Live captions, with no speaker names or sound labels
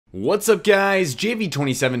What's up guys,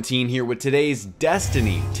 JV2017 here with today's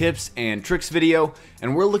Destiny tips and tricks video,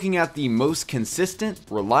 and we're looking at the most consistent,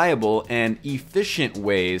 reliable, and efficient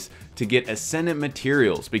ways to get Ascendant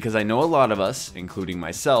materials, because I know a lot of us, including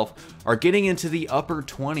myself, are getting into the upper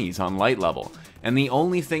 20s on light level, and the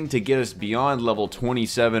only thing to get us beyond level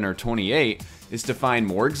 27 or 28 is to find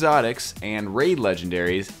more exotics and raid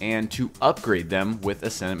legendaries and to upgrade them with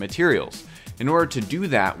Ascendant materials. In order to do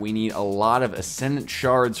that, we need a lot of Ascendant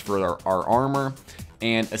Shards for our armor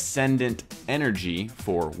and Ascendant energy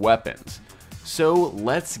for weapons. So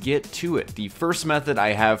let's get to it. The first method I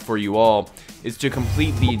have for you all is to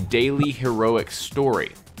complete the daily heroic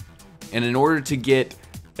story. And in order to get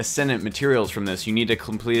Ascendant materials from this, you need to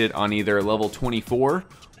complete it on either level 24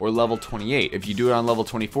 or level 28. If you do it on level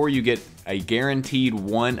 24, you get a guaranteed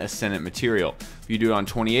 1 Ascendant material. If you do it on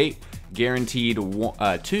 28, guaranteed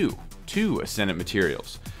 2 Ascendant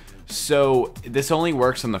materials. So this only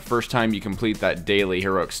works on the first time you complete that daily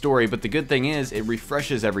heroic story, but the good thing is it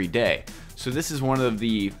refreshes every day. So this is one of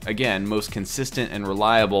the, again, most consistent and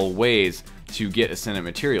reliable ways to get Ascendant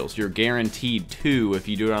materials. You're guaranteed 2 if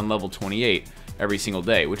you do it on level 28 every single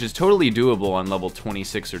day, which is totally doable on level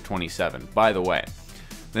 26 or 27, by the way.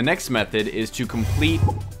 The next method is to complete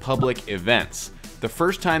public events. The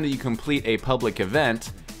first time that you complete a public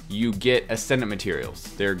event, you get Ascendant materials.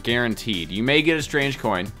 They're guaranteed. You may get a strange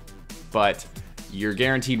coin, but you're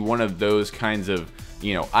guaranteed one of those kinds of,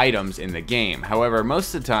 items in the game. However,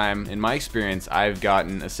 most of the time, in my experience, I've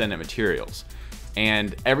gotten Ascendant materials.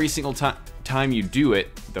 And every single time you do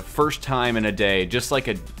it, the first time in a day, just like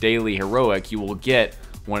a daily heroic, you will get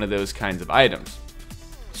one of those kinds of items.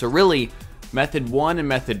 So really, method 1 and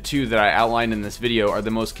method 2 that I outlined in this video are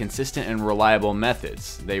the most consistent and reliable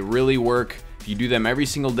methods. They really work. If you do them every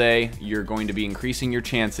single day, you're going to be increasing your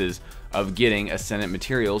chances of getting Ascendant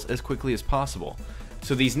materials as quickly as possible.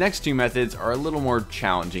 So these next 2 methods are a little more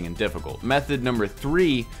challenging and difficult. Method number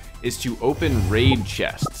 3 is to open raid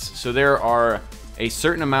chests. So there are a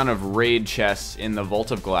certain amount of raid chests in the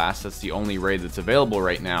Vault of Glass. That's the only raid that's available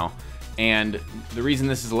right now. And the reason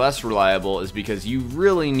this is less reliable is because you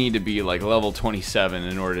really need to be like level 27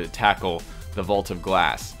 in order to tackle the Vault of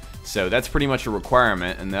Glass. So that's pretty much a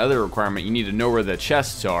requirement, and the other requirement, you need to know where the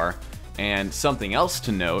chests are. And something else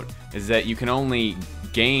to note is that you can only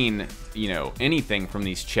gain, anything from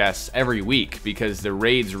these chests every week, because the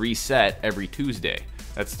raids reset every Tuesday.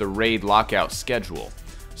 That's the raid lockout schedule.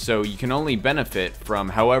 So you can only benefit from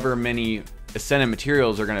however many Ascendant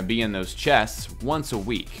materials are going to be in those chests once a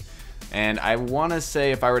week. And I want to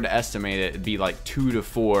say, if I were to estimate it, it'd be like 2 to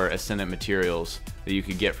 4 Ascendant materials that you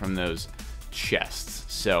could get from those chests.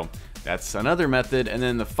 So that's another method. And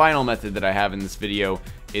then the final method that I have in this video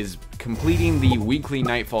is completing the weekly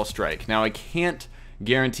Nightfall Strike. Now I can't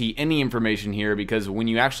guarantee any information here, because when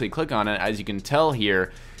you actually click on it, as you can tell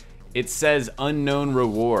here, it says unknown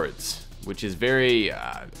rewards, which is very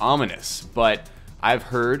ominous. But I've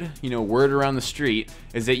heard, word around the street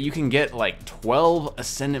is that you can get like 12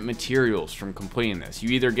 Ascendant materials from completing this. You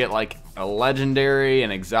either get like a legendary,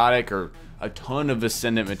 an exotic, or a ton of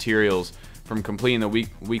Ascendant materials from completing the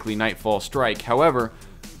weekly Nightfall Strike. However,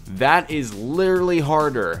 that is literally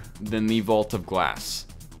harder than the Vault of Glass.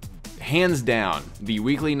 Hands down, the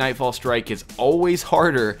weekly Nightfall Strike is always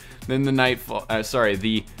harder than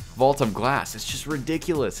the Vault of Glass. It's just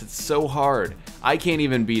ridiculous. It's so hard. I can't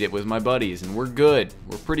even beat it with my buddies, and we're good.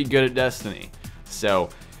 We're pretty good at Destiny. So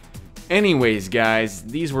anyways, guys,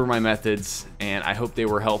 these were my methods, and I hope they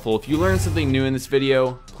were helpful. If you learned something new in this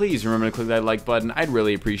video, please remember to click that like button. I'd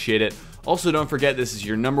really appreciate it. Also, don't forget, this is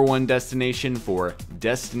your #1 destination for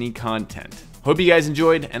Destiny content. Hope you guys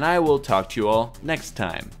enjoyed, and I will talk to you all next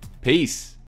time. Peace!